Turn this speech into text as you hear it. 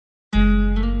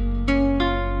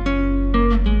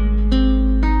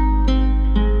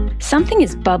Something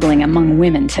is bubbling among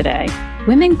women today.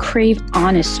 Women crave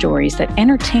honest stories that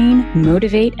entertain,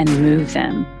 motivate, and move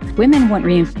them. Women want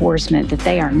reinforcement that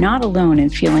they are not alone in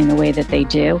feeling the way that they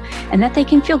do, and that they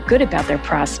can feel good about their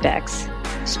prospects.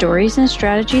 Stories and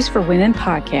Strategies for Women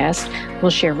podcast will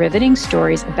share riveting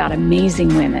stories about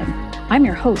amazing women. I'm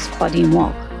your host, Claudine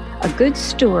Walk. A good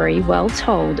story, well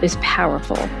told, is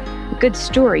powerful. A good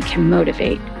story can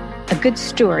motivate. A good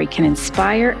story can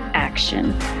inspire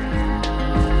action.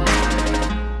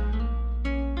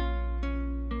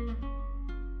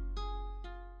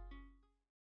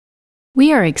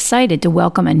 We are excited to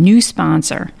welcome a new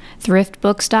sponsor.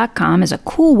 ThriftBooks.com is a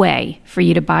cool way for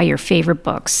you to buy your favorite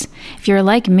books. If you're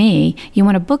like me, you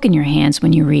want a book in your hands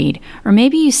when you read, or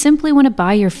maybe you simply want to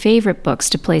buy your favorite books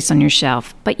to place on your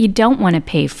shelf, but you don't want to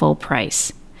pay full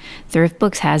price.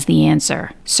 ThriftBooks has the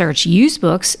answer. Search used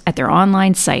books at their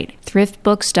online site,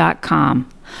 ThriftBooks.com.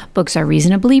 Books are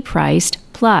reasonably priced,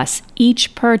 plus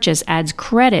each purchase adds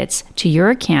credits to your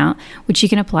account, which you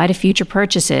can apply to future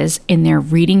purchases in their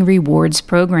Reading Rewards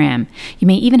program. You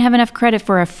may even have enough credit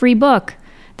for a free book.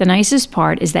 The nicest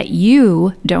part is that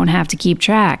you don't have to keep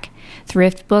track.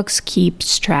 ThriftBooks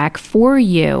keeps track for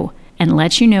you and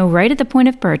lets you know right at the point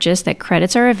of purchase that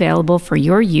credits are available for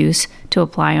your use to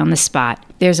apply on the spot.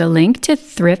 There's a link to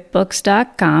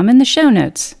thriftbooks.com in the show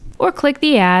notes, or click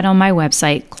the ad on my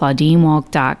website,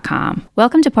 claudinewalk.com.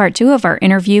 Welcome to part 2 of our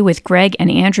interview with Greg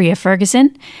and Andrea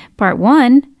Ferguson. Part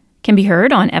 1 can be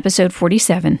heard on episode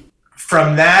 47.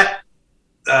 From that,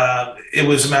 it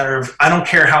was a matter of, I don't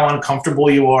care how uncomfortable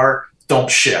you are,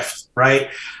 don't shift, right?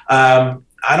 I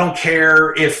don't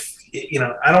care if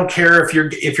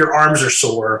your arms are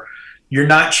sore, you're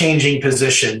not changing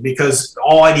position, because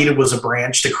all I needed was a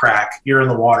branch to crack. You're in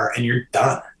the water and you're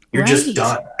done. You're just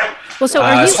done. Well, so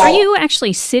are you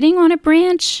actually sitting on a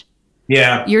branch?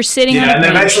 Yeah. You're sitting on a branch.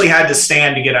 And eventually had to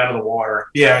stand to get out of the water.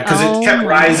 Yeah, because it kept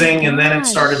rising and then it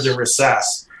started to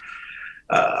recess.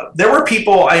 There were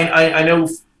people I know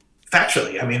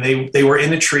factually. I mean, they were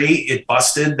in a tree, it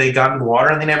busted, they got in the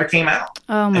water, and they never came out.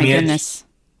 Oh my goodness.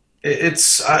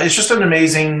 It's just an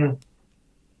amazing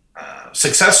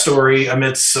success story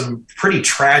amidst some pretty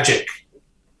tragic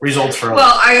results for us.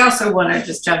 Well, I also want to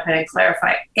just jump in and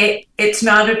clarify. It's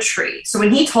not a tree. So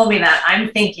when he told me that, I'm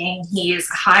thinking he's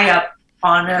high up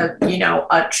on a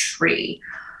tree.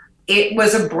 It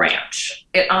was a branch.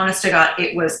 Honest to God,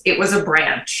 it was a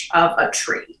branch of a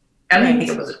tree. I don't think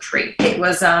it was a tree. It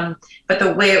was but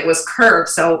the way it was curved.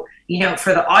 So,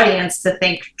 for the audience to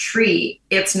think tree,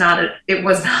 it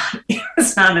was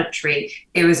not a tree.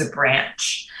 It was a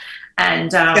branch.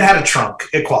 And it had a trunk.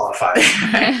 It qualified.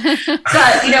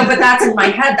 but that's in my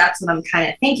head. That's what I'm kind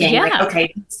of thinking. Yeah. Like,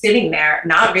 okay, he's sitting there,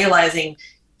 not realizing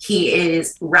he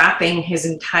is wrapping his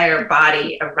entire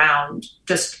body around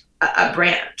just a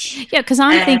branch. Yeah, because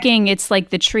I'm thinking it's like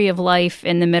the tree of life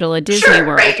in the middle of Disney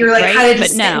World. Right. You're like, right? how did you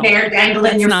sit there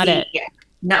dangling your feet? Not it. Yeah.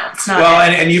 No, it's not. Well,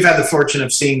 and you've had the fortune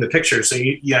of seeing the picture, so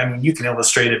you can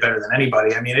illustrate it better than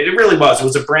anybody. I mean, it really was. It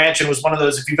was a branch, and it was one of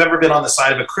those, if you've ever been on the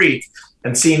side of a creek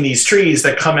and seen these trees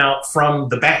that come out from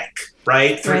the bank,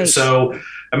 right? Right. So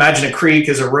imagine a creek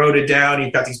is eroded down.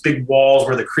 You've got these big walls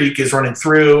where the creek is running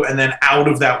through, and then out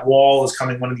of that wall is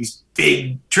coming one of these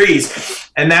big trees.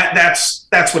 And that's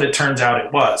what it turns out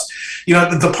it was.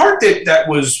 The part that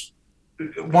was,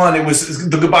 one, it was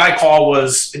the goodbye call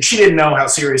was, and she didn't know how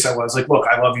serious I was. Like, look,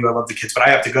 I love you, I love the kids, but I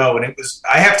have to go. And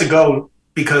I have to go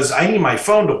because I need my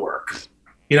phone to work,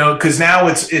 because now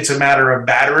it's a matter of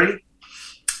battery.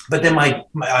 But then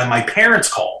my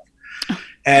parents called.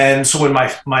 And so when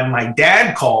my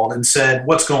dad called and said,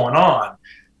 what's going on?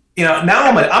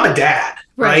 Now I'm a dad,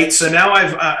 right? So now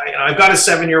I've got a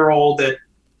 7-year-old that,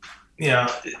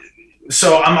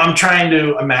 so I'm trying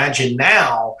to imagine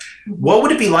now, what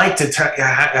would it be like to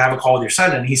have a call with your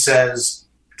son? And he says,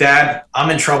 Dad, I'm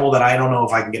in trouble that I don't know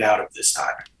if I can get out of this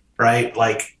time, right?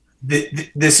 Like,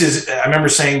 this is, I remember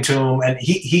saying to him, and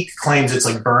he claims it's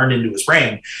like burned into his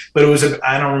brain, but it was,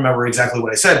 I don't remember exactly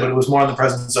what I said, but it was more in the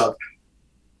presence of,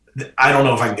 I don't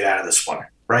know if I can get out of this one,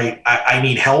 right? I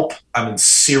need help. I'm in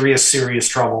serious, serious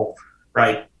trouble,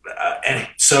 right? And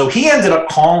so he ended up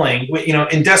calling,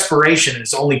 in desperation,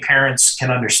 as only parents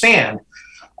can understand.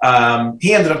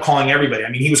 He ended up calling everybody. I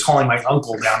mean, he was calling my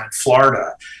uncle down in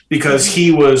Florida because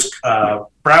he was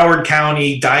Broward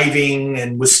County diving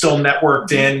and was still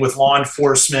networked in with law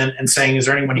enforcement and saying, is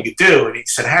there anyone you could do? And he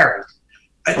said, Harry,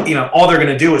 all they're going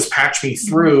to do is patch me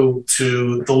through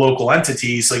to the local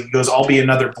entities. Like, he goes, I'll be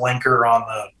another blinker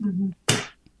on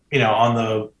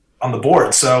the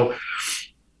board. So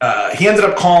he ended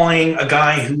up calling a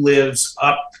guy who lives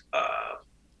up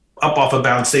up off of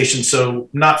Bound Station, so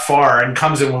not far, and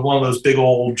comes in with one of those big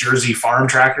old Jersey farm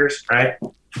tractors, right?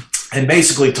 And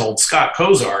basically told Scott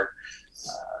Cozart,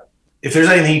 if there's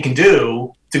anything you can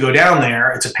do to go down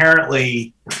there, it's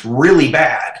apparently really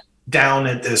bad down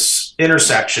at this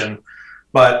intersection.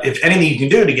 But if anything you can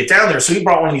do to get down there, so he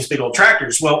brought one of these big old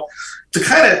tractors. Well, to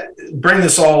kind of bring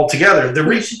this all together,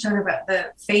 we should talk about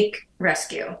the fake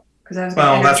rescue, because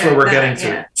that's where we're getting to.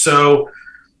 Yeah. So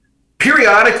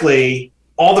periodically,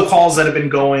 all the calls that have been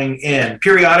going in,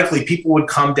 periodically people would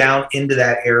come down into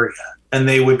that area, and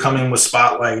they would come in with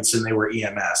spotlights, and they were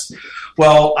EMS.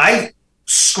 Well,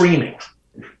 screaming.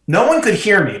 No one could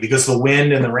hear me because of the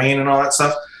wind and the rain and all that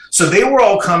stuff. So they were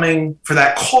all coming for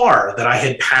that car that I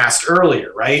had passed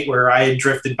earlier, right? Where I had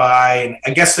drifted by, and I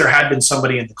guess there had been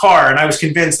somebody in the car, and I was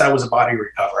convinced that was a body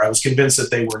recover. I was convinced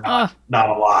that they were not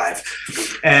alive.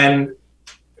 And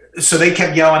so they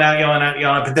kept yelling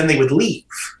out, but then they would leave,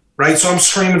 right? So I'm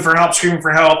screaming for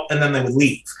help, and then they would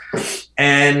leave.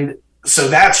 And so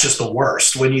that's just the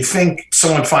worst. When you think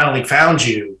someone finally found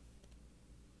you,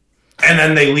 and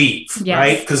then they leave,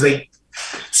 yes. Right?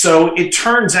 So it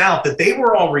turns out that they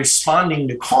were all responding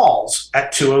to calls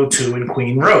at 202 and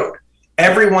Queen Road.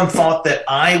 Everyone thought that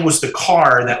I was the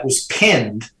car that was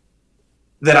pinned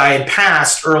that I had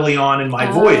passed early on in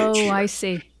my voyage. Oh, I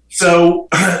see. So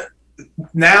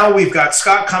now we've got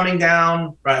Scott coming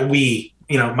down. Right?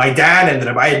 My dad ended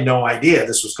up, I had no idea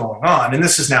this was going on. And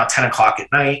this is now 10 o'clock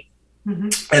at night. Mm-hmm.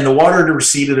 And the water had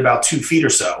receded about 2 feet or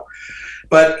so.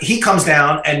 But he comes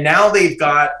down, and now they've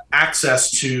got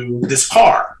access to this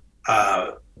car.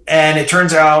 And it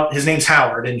turns out his name's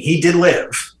Howard, and he did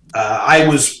live. I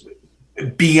was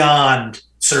beyond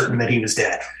certain that he was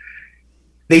dead.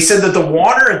 They said that the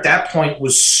water at that point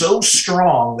was so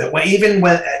strong that even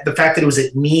when the fact that it was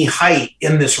at knee height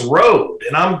in this road,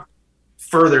 and I'm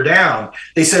further down,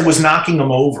 they said was knocking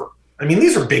them over. I mean,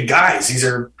 these are big guys.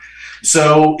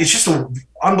 So it's just an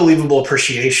unbelievable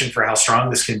appreciation for how strong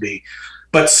this can be.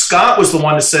 But Scott was the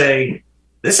one to say,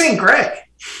 this ain't Greg.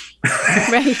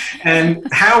 Right. And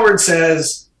Howard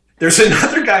says, there's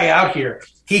another guy out here.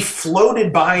 He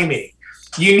floated by me.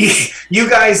 You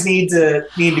guys need to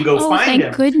go find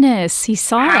him. Thank goodness. He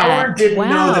saw that. Howard didn't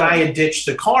know that I had ditched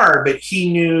the car, but he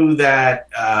knew that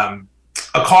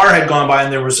a car had gone by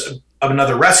and there was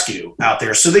another rescue out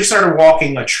there. So they started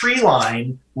walking a tree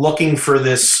line looking for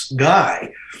this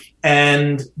guy.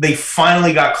 And they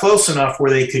finally got close enough where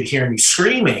they could hear me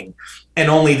screaming. And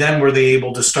only then were they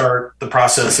able to start the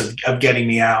process of getting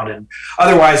me out. And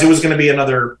otherwise, it was going to be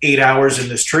another 8 hours in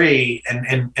this tree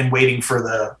and waiting for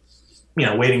the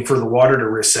water to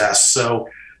recess. So,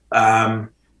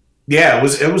 it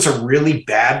was a really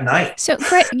bad night. So,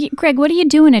 Greg, what do you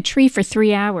do in a tree for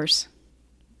 3 hours?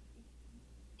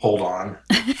 Hold on.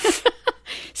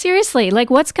 Seriously,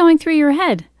 what's going through your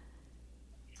head?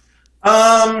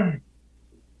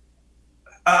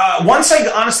 Once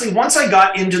I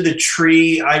got into the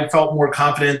tree, I felt more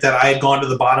confident that I had gone to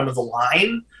the bottom of the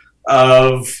line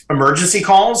of emergency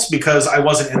calls because I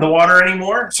wasn't in the water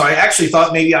anymore. So I actually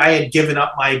thought maybe I had given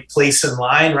up my place in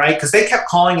line, right? Because they kept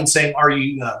calling and saying,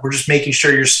 we're just making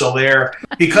sure you're still there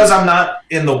because I'm not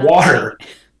in the water,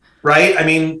 right? I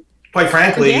mean, quite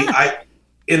frankly,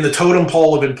 in the totem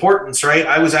pole of importance, right?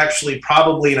 I was actually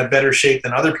probably in a better shape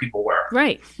than other people were.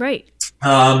 Right.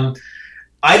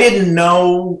 I didn't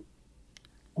know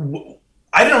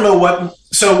what.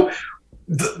 So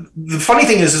the funny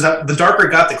thing is that the darker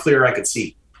it got, the clearer I could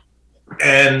see.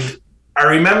 And I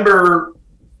remember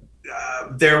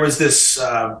there was this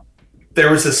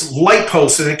light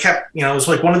post, and it kept, it was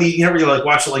like one of the, you ever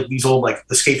watch it, these old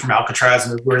Escape from Alcatraz,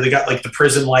 and where they got the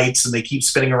prison lights and they keep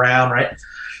spinning around, right?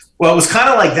 Well, it was kind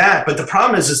of like that, but the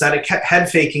problem is that it kept head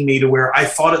faking me to where I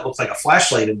thought it looked like a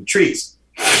flashlight in the trees.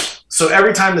 So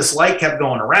every time this light kept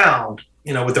going around,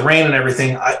 with the rain and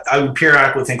everything, I would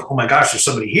periodically think, oh my gosh, there's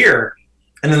somebody here.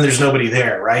 And then there's nobody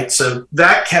there, right? So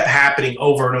that kept happening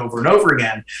over and over and over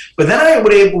again. But then I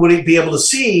would be able to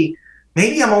see,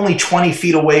 maybe I'm only 20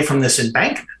 feet away from this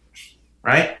embankment,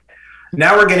 right?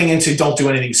 Now we're getting into don't do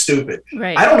anything stupid.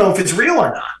 Right. I don't know if it's real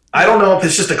or not. I don't know if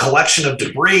it's just a collection of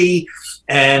debris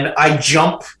and I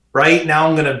jump, right? Now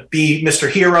I'm going to be Mr.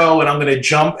 Hero and I'm going to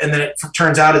jump, and then it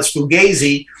turns out it's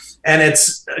Fugazi and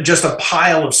it's just a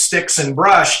pile of sticks and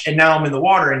brush, and now I'm in the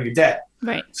water and you're dead.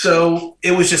 Right. So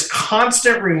it was just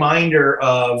constant reminder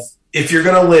of, if you're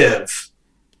going to live,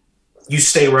 you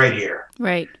stay right here.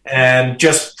 Right. And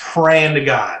just praying to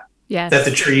God that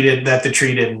the tree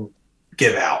didn't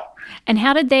give out. And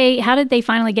how did they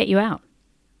finally get you out?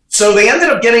 So they ended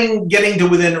up getting to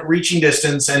within reaching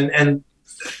distance, and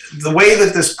the way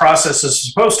that this process is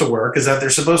supposed to work is that they're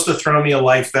supposed to throw me a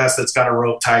life vest that's got a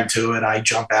rope tied to it. I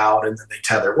jump out and then they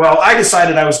tether. Well, I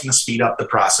decided I was going to speed up the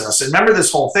process. And remember,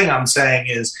 this whole thing I'm saying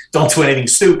is don't do anything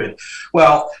stupid.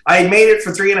 Well, I made it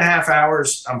for 3.5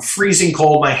 hours. I'm freezing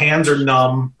cold. My hands are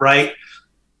numb, right?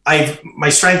 My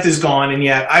strength is gone. And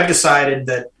yet I've decided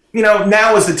that,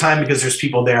 now is the time because there's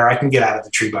people there. I can get out of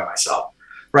the tree by myself,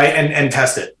 right? And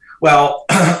test it. Well,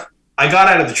 I got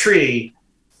out of the tree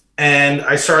and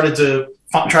I started to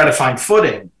try to find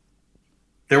footing.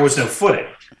 There was no footing,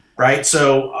 right?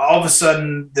 So all of a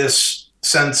sudden, this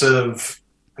sense of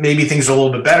maybe things are a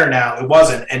little bit better now, it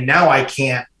wasn't. And now I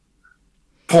can't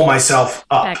pull myself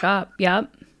up. Back up,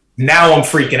 yep. Now I'm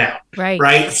freaking out,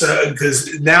 right? So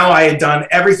because now I had done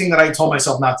everything that I told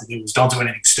myself not to do, was don't do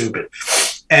anything stupid.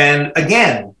 And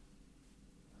again,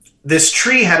 this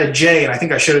tree had a J, and I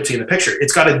think I showed it to you in the picture.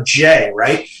 It's got a J,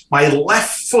 right? My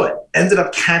left foot ended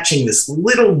up catching this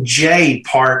little J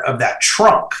part of that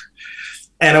trunk.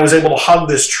 And I was able to hug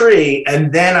this tree,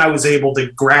 and then I was able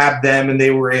to grab them, and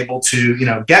they were able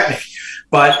to, get me.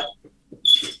 But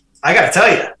I got to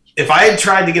tell you, if I had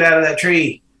tried to get out of that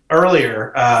tree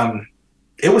earlier,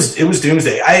 it was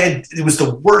doomsday. It was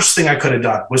the worst thing I could have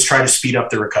done was try to speed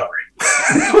up the recovery.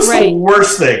 It was the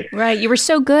worst thing. Right. You were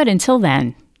so good until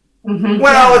then. Mm-hmm.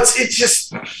 Well, it's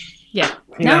just I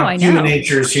know. Human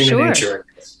nature is human nature.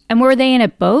 And were they in a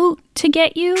boat to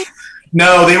get you?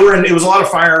 No, they were it was a lot of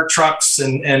fire trucks,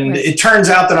 and it turns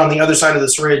out that on the other side of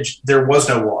this ridge there was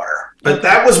no water. But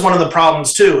that was one of the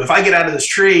problems too. If I get out of this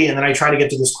tree and then I try to get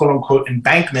to this quote unquote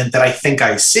embankment that I think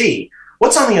I see,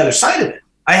 what's on the other side of it?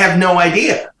 I have no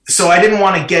idea. So I didn't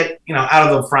want to get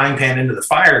out of the frying pan into the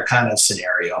fire kind of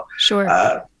scenario. Sure.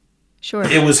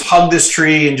 It was hug this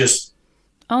tree and just.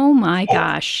 Oh my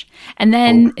gosh. And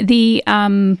then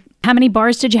how many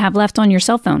bars did you have left on your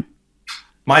cell phone?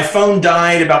 My phone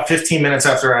died about 15 minutes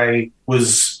after I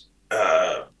was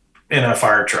in a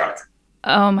fire truck.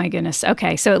 Oh my goodness.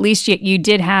 Okay. So at least you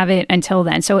did have it until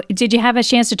then. So did you have a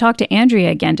chance to talk to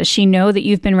Andrea again? Does she know that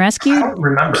you've been rescued? I don't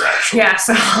remember actually. Yeah.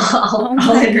 So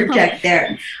I'll interject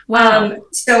there. Wow.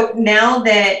 So now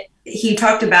that he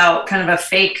talked about kind of a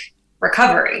fake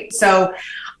recovery. So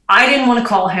I didn't want to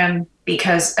call him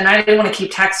and I didn't want to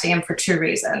keep texting him for 2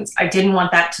 reasons. I didn't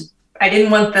want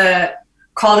the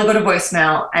call to go to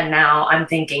voicemail, and now I'm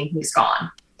thinking he's gone.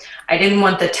 I didn't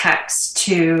want the text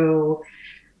to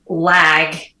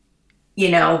lag,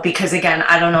 because again,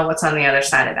 I don't know what's on the other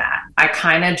side of that. I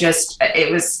kind of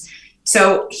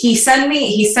so occasionally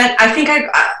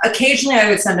I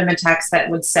would send him a text that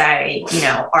would say,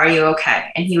 are you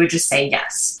okay? And he would just say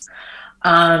yes.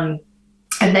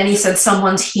 And then he said,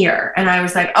 someone's here. And I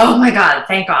was like, oh my God,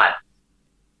 thank God.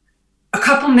 A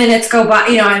couple minutes go by,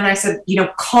 and I said,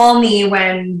 call me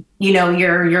when,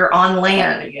 you're on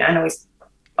land. I know he's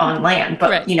on land,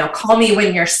 but, call me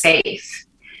when you're safe.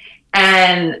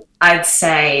 And I'd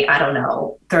say, I don't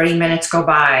know, 30 minutes go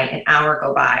by, an hour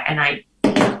go by. And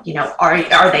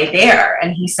are they there?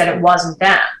 And he said it wasn't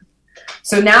them.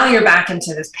 So now you're back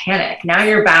into this panic. Now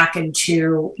you're back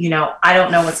into, I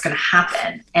don't know what's going to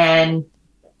happen. And,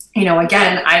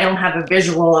 again, I don't have a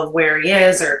visual of where he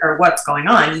is or what's going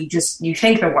on. You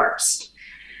think the worst.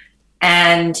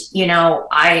 And,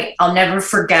 I'll never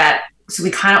forget. So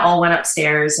we kind of all went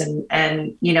upstairs and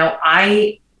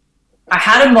I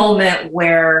had a moment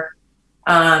where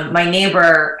my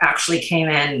neighbor actually came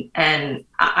in and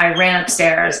I ran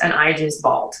upstairs and I just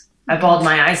bawled. I bawled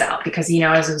my eyes out because,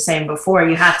 as I was saying before,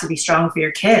 you have to be strong for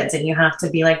your kids and you have to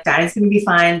be like, Daddy's going to be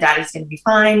fine. Daddy's going to be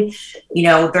fine.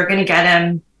 They're going to get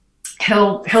him.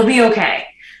 He'll be okay.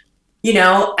 And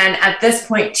at this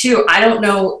point too, I don't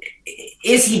know,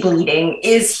 is he bleeding?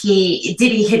 Did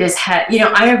he hit his head?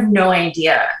 I have no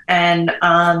idea. And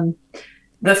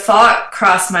the thought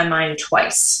crossed my mind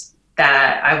twice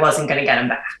that I wasn't going to get him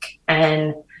back.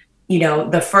 And,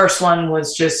 the first one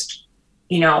was just,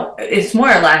 it's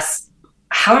more or less,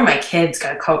 how are my kids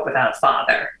going to cope without a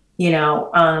father?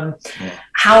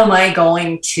 How am I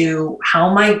going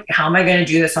to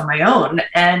do this on my own?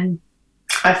 And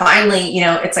I finally,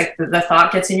 it's like the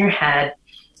thought gets in your head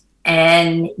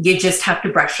and you just have to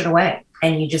brush it away.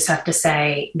 And you just have to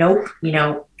say, nope,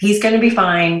 he's going to be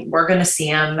fine. We're going to see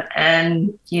him.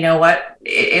 And you know what?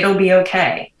 It'll be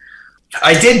okay.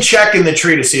 I did check in the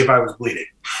tree to see if I was bleeding.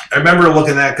 I remember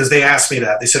looking at that because they asked me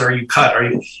that. They said, are you cut?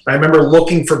 I remember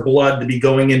looking for blood to be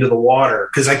going into the water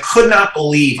because I could not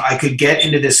believe I could get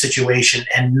into this situation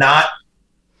and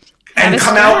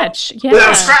come out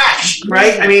without a scratch,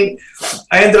 right? I mean,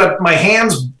 I ended up, my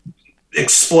hands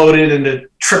exploded into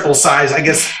triple size, I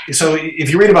guess. So if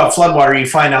you read about floodwater, you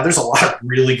find out there's a lot of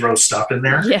really gross stuff in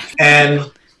there. Yeah.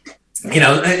 And,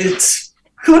 it's,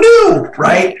 who knew,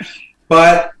 right?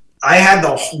 But I had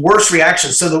the worst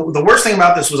reaction. So the worst thing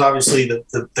about this was obviously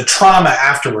the trauma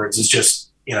afterwards is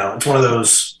just, it's one of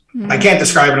those, I can't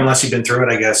describe it unless you've been through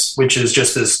it, I guess, which is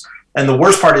just this. And the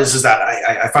worst part is that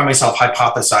I find myself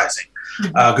hypothesizing.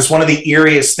 Because one of the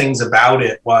eeriest things about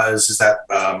it is that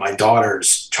my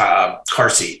daughter's car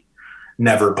seat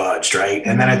never budged, right?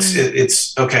 And then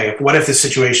it's okay. What if the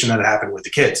situation that happened with the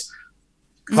kids,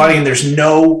 Claudia? There's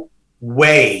no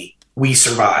way we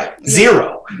survive.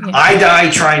 Zero. I die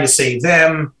trying to save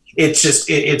them. It's just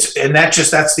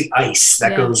that's the ice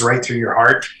that goes right through your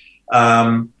heart.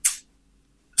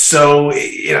 So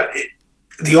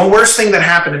the worst thing that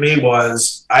happened to me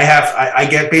was I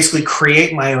get basically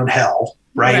create my own hell,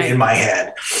 right, in my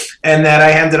head. And then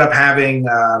I ended up having,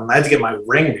 I had to get my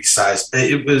ring resized.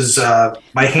 It was,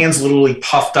 my hands literally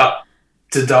puffed up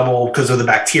to double because of the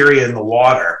bacteria in the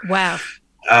water. Wow.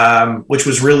 Which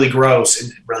was really gross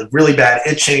and really bad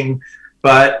itching.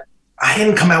 But I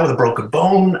didn't come out with a broken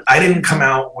bone. I didn't come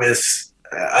out with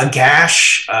a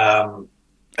gash.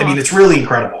 I mean, it's really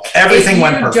incredible. Everything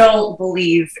went perfect. If you don't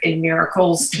believe in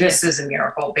miracles, this is a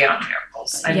miracle beyond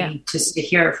miracles. I mean, just to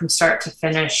hear it from start to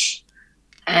finish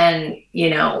and,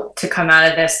 to come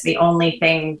out of this, the only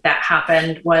thing that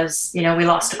happened was, we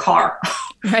lost a car.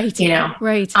 Right.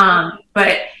 Right.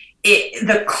 But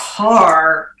the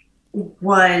car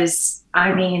was,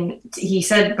 I mean, he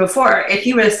said before, if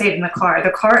he would have stayed in the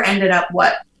car ended up,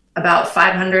 about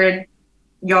 500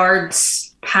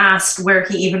 yards past where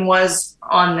he even was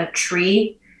on the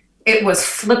tree. It was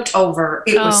flipped over.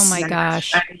 It was my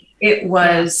gosh. I mean, it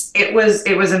was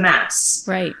a mess.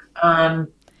 Right.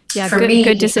 For me,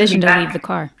 good decision to leave the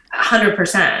car.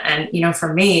 100%. And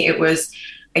for me, it was,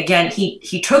 again,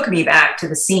 he took me back to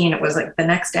the scene. It was like the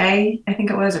next day, I think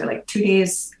it was, or like 2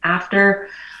 days after.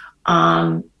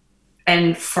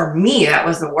 And for me, that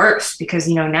was the worst because,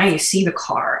 now you see the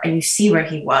car and you see where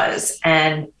he was,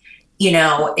 and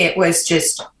it was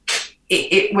just,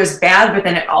 it was bad, but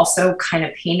then it also kind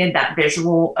of painted that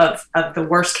visual of the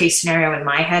worst case scenario in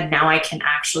my head. Now I can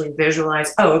actually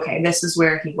visualize, okay, this is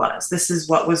where he was. This is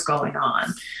what was going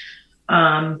on.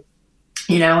 And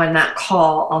that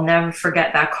call, I'll never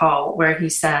forget that call where he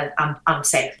said, I'm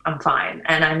safe, I'm fine.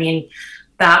 And I mean,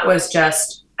 that was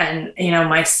just, and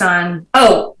my son,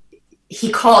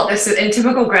 he called, this in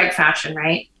typical Greg fashion,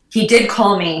 right? He did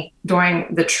call me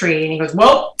during the tree and he goes,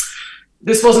 well,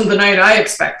 this wasn't the night I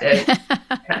expected.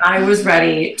 And I was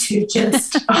ready to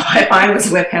just, if I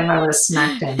was with him, I would have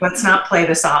smacked him. Let's not play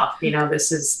this off.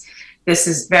 This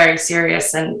is very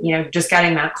serious. And, just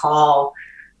getting that call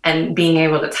and being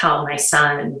able to tell my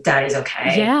son, Daddy's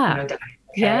okay. Yeah. Daddy's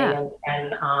okay.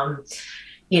 And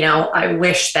I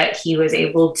wish that he was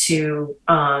able to,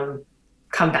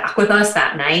 come back with us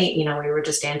that night. We were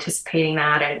just anticipating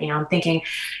that. And, I'm thinking,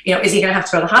 is he going to have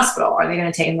to go to the hospital? Are they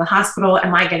going to take him to the hospital?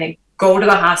 Am I going to go to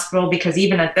the hospital? Because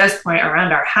even at this point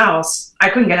around our house, I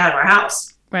couldn't get out of our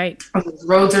house. Right. The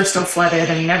roads are still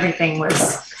flooded. I mean, everything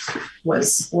was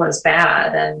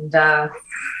bad. And, I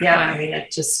mean,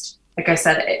 it just, like I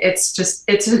said, it's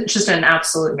just an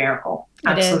absolute miracle.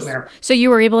 Absolute miracle. So you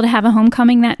were able to have a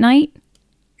homecoming that night?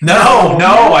 No.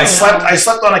 I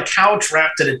slept on a couch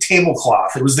wrapped in a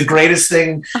tablecloth. It was the greatest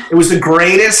thing. It was the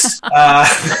greatest.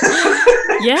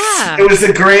 Yeah. It was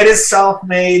the greatest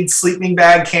self-made sleeping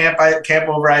bag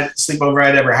sleepover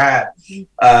I'd ever had.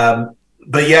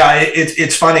 But yeah,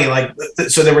 it's funny. Like,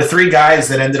 so there were 3 guys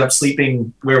that ended up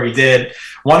sleeping where we did.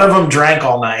 One of them drank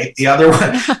all night. The other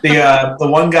one, the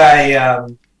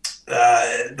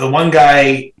one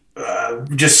guy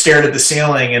just stared at the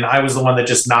ceiling, and I was the one that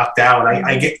just knocked out.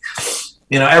 I get,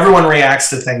 everyone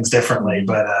reacts to things differently,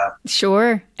 but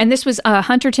sure. And this was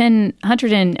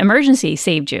Hunterdon Emergency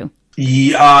saved you.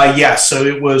 Yeah. So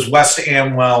it was West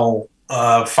Amwell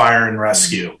Fire and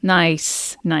Rescue.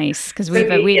 Nice. Because we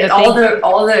kind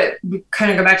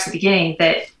of go back to the beginning,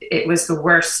 that it was the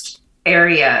worst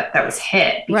area that was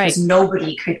hit because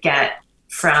nobody could get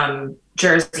from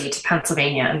Jersey to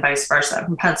Pennsylvania and vice versa,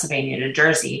 from Pennsylvania to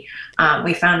Jersey.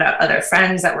 We found out other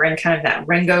friends that were in kind of that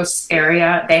Ringos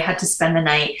area. They had to spend the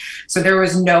night. So there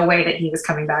was no way that he was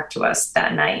coming back to us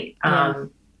that night.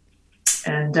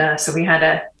 So we had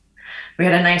a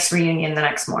nice reunion the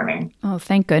next morning. Oh,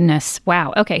 thank goodness.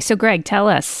 Wow. Okay. So Greg, tell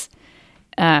us,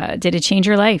 did it change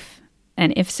your life?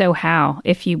 And if so, how,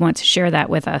 if you want to share that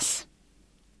with us?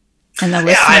 And the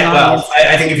listening audience.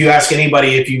 I think if you ask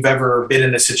anybody if you've ever been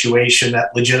in a situation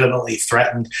that legitimately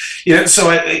threatened, so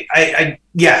I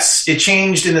yes, it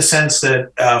changed in the sense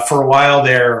that for a while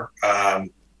there, a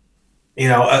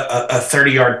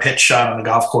 30-yard pitch shot on a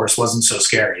golf course wasn't so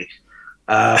scary.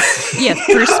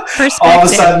 Perspective.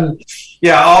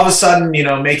 All of a sudden,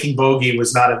 making bogey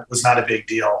was not a big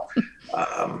deal.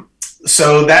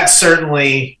 So that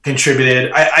certainly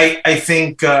contributed. I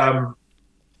think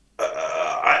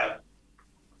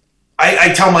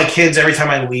I tell my kids every time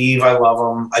I leave, I love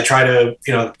them. I try to,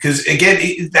 because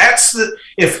again, that's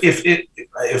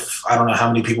if I don't know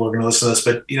how many people are going to listen to this,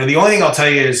 but the only thing I'll tell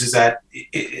you is that,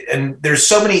 and there's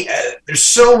so many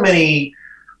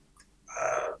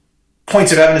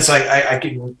points of evidence.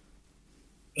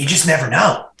 You just never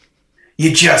know.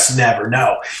 You just never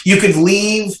know. You could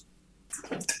leave,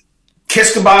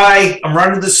 kiss goodbye, I'm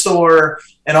running to the store,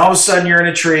 and all of a sudden you're in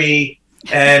a tree.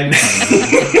 And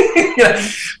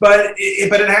but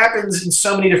it happens in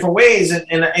so many different ways,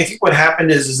 and I think what happened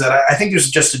is that I think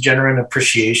there's just a genuine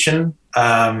appreciation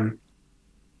that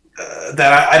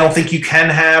I don't think you can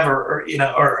have or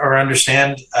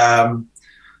understand, and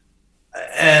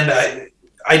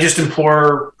I just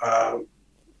implore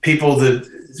people to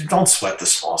don't sweat the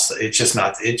small stuff. It's just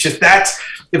that's,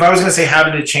 if I was going to say how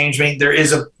did it change me, there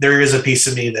is a piece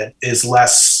of me that is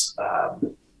less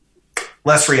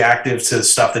reactive to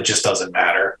stuff that just doesn't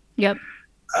matter. Yep.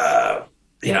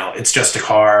 It's just a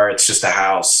car, it's just a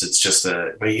house,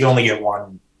 but you only get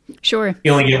one. Sure.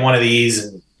 You only get one of these,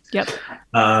 and yep.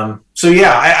 So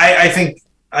yeah, I think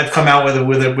I've come out with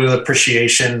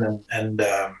appreciation, and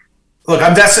look,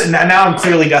 I'm destined now. I'm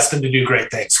clearly destined to do great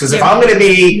things, because if I'm going to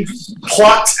be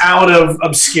plucked out of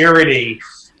obscurity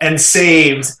and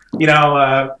saved,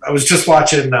 I was just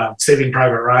watching Saving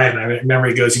Private Ryan. I remember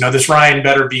he goes, this Ryan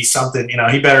better be something,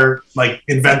 he better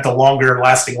invent the longer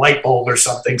lasting light bulb or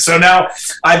something. So now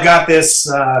I've got this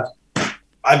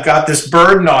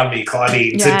burden on me,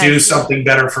 Claudine, to do something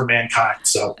better for mankind.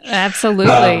 So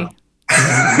absolutely.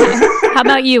 How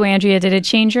about you, Andrea? Did it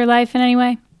change your life in any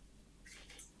way?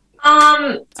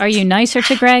 Are you nicer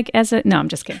to Greg no, I'm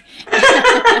just kidding.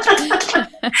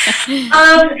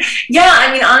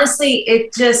 Honestly,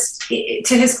 it just,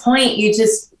 to his point,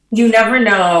 you never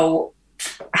know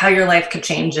how your life could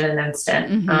change in an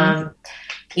instant.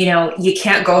 Mm-hmm. You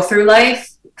can't go through life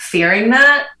fearing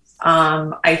that.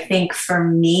 I think for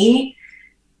me,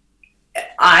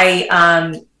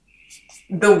 the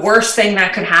worst thing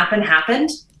that could happen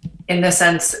happened, in the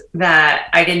sense that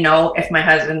I didn't know if my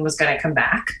husband was going to come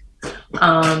back.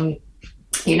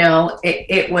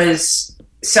 It was,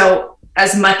 so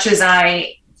as much as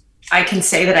I can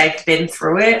say that I've been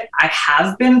through it, I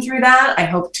have been through that. I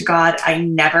hope to God I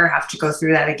never have to go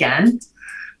through that again.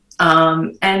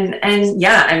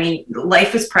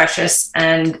 Life is precious,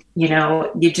 and,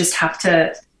 you just have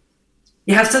to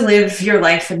live your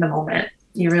life in the moment.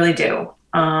 You really do.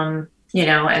 And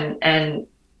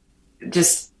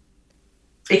just,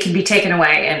 it can be taken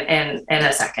away in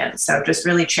a second. So just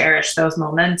really cherish those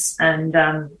moments, and,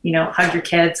 hug your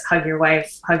kids, hug your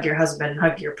wife, hug your husband,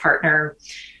 hug your partner,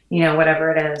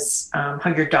 whatever it is,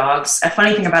 hug your dogs. A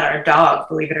funny thing about our dog,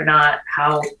 believe it or not,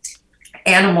 how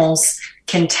animals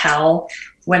can tell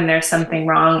when there's something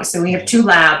wrong. So we have 2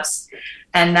 labs,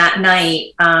 and that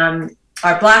night, our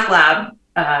black lab,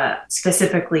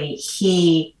 specifically,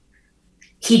 he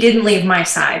didn't leave my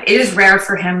side. It is rare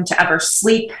for him to ever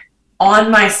sleep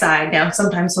on my side. Now,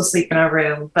 sometimes he'll sleep in our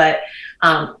room, but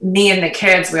me and the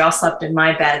kids, we all slept in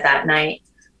my bed that night,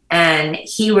 and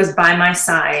he was by my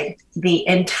side the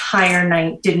entire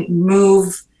night, didn't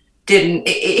move,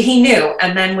 he knew.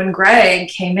 And then when Greg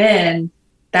came in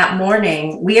that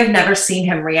morning, we have never seen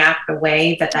him react the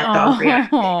way that dog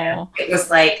reacted to him. It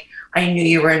was like, I knew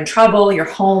you were in trouble, you're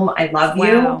home, I love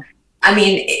you. I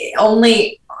mean,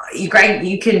 Greg,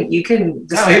 you can.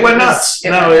 No, he went nuts.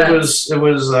 It was.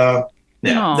 Look,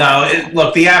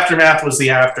 the aftermath was the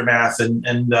aftermath,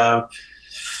 and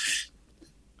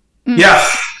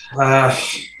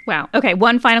Wow. Okay.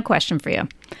 One final question for you,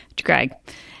 Greg.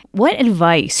 What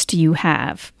advice do you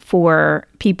have for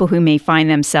people who may find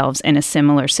themselves in a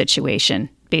similar situation,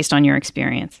 based on your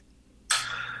experience?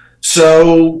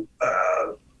 So,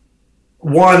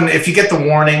 one, if you get the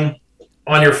warning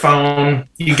on your phone,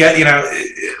 you get,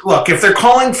 look, if they're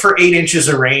calling for 8 inches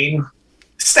of rain,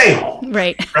 stay home.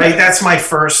 Right. Right. That's my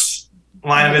first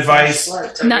line of advice.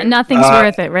 Nothing's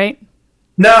worth it, right?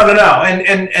 No.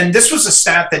 And this was a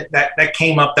stat that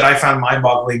came up that I found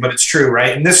mind-boggling, but it's true,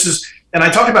 right? And I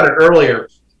talked about it earlier.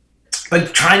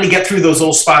 but trying to get through those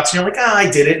little spots, and you're like, I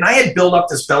did it. And I had built up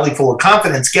this belly full of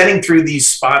confidence getting through these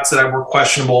spots that were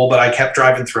questionable, but I kept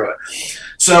driving through it.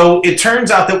 So it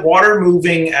turns out that water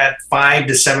moving at 5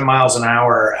 to 7 miles an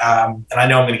hour, and I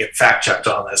know I'm going to get fact checked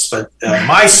on this, but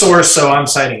my source, so I'm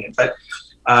citing it, but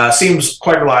seems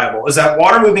quite reliable, is that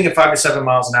water moving at 5 to 7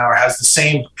 miles an hour has the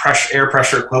same air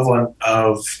pressure equivalent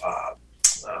of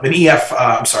an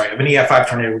EF5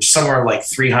 tornado, which is somewhere like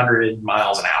 300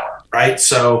 miles an hour, right?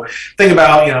 So think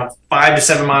about, 5 to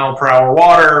 7 mile per hour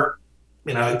water,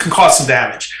 it can cause some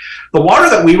damage. The water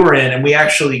that we were in, and we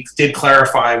actually did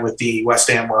clarify with the West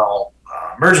Amwell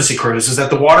emergency crews, is that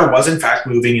the water was in fact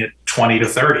moving at 20 to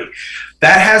 30.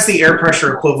 That has the air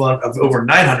pressure equivalent of over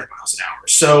 900 miles an hour.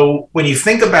 So when you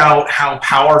think about how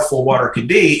powerful water could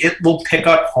be, it will pick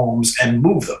up homes and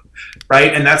move them,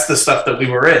 right? And that's the stuff that we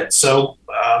were in. So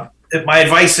my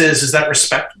advice is that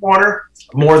respect water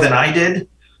more than I did.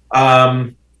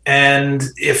 And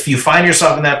if you find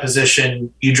yourself in that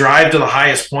position, you drive to the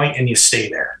highest point and you stay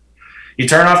there. You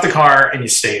turn off the car and you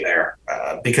stay there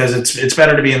because it's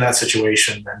better to be in that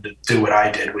situation than to do what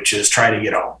I did, which is try to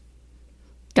get home.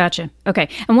 Gotcha. Okay.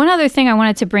 And one other thing I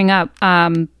wanted to bring up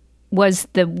was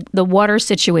the water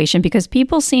situation, because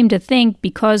people seem to think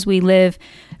because we live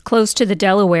close to the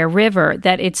Delaware River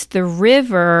that it's the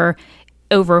river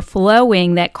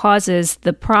overflowing that causes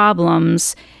the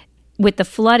problems with the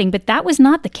flooding. But that was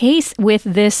not the case with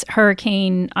this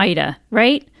Hurricane Ida,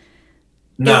 right?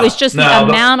 No, it was just the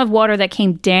amount of water that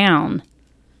came down.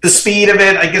 The speed of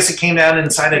it, I guess it came down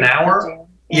inside an hour.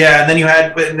 Yeah, and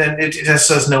then it just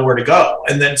says nowhere to go.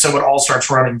 And then so it all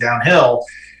starts running downhill.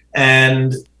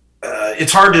 And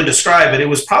it's hard to describe it. It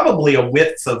was probably a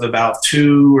width of about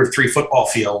 2 or 3 football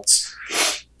fields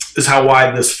is how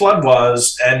wide this flood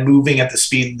was, and moving at the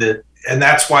speed and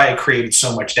that's why it created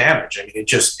so much damage. I mean,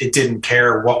 it didn't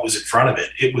care what was in front of it.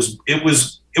 It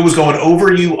was going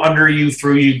over you, under you,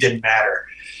 through you, didn't matter.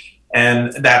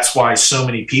 And that's why so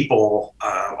many people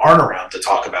aren't around to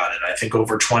talk about it. I think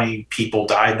over 20 people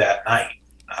died that night.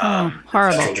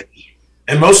 Horrible.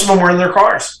 And most of them were in their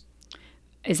cars.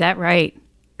 Is that right?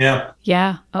 Yeah.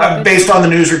 Yeah. Based on the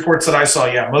news reports that I saw,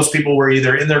 yeah, most people were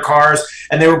either in their cars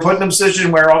and they were put in a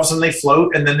position where all of a sudden they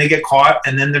float and then they get caught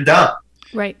and then they're done.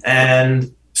 Right.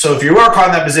 And so if you are caught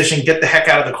in that position, get the heck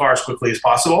out of the car as quickly as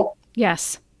possible.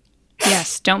 Yes.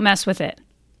 Yes. Don't mess with it.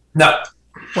 No.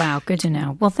 Wow, good to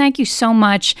know. Well, thank you so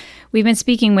much. We've been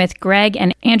speaking with Greg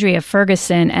and Andrea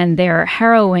Ferguson and their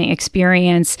harrowing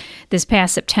experience this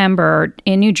past September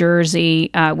in New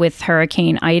Jersey with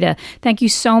Hurricane Ida. Thank you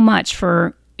so much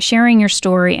for sharing your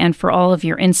story and for all of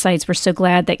your insights. We're so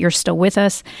glad that you're still with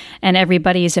us and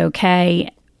everybody is okay.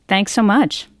 Thanks so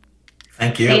much.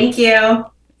 Thank you. Thank you.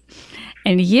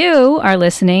 And you are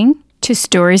listening to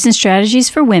Stories and Strategies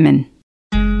for Women.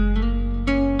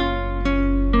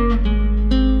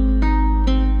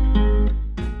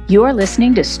 You're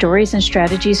listening to Stories and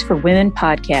Strategies for Women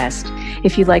podcast.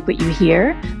 If you like what you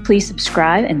hear, please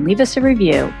subscribe and leave us a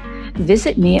review.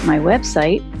 Visit me at my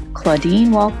website,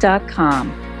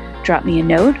 ClaudineWalk.com. Drop me a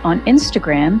note on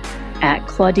Instagram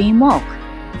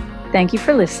 @ClaudineWalk. Thank you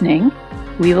for listening.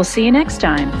 We will see you next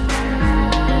time.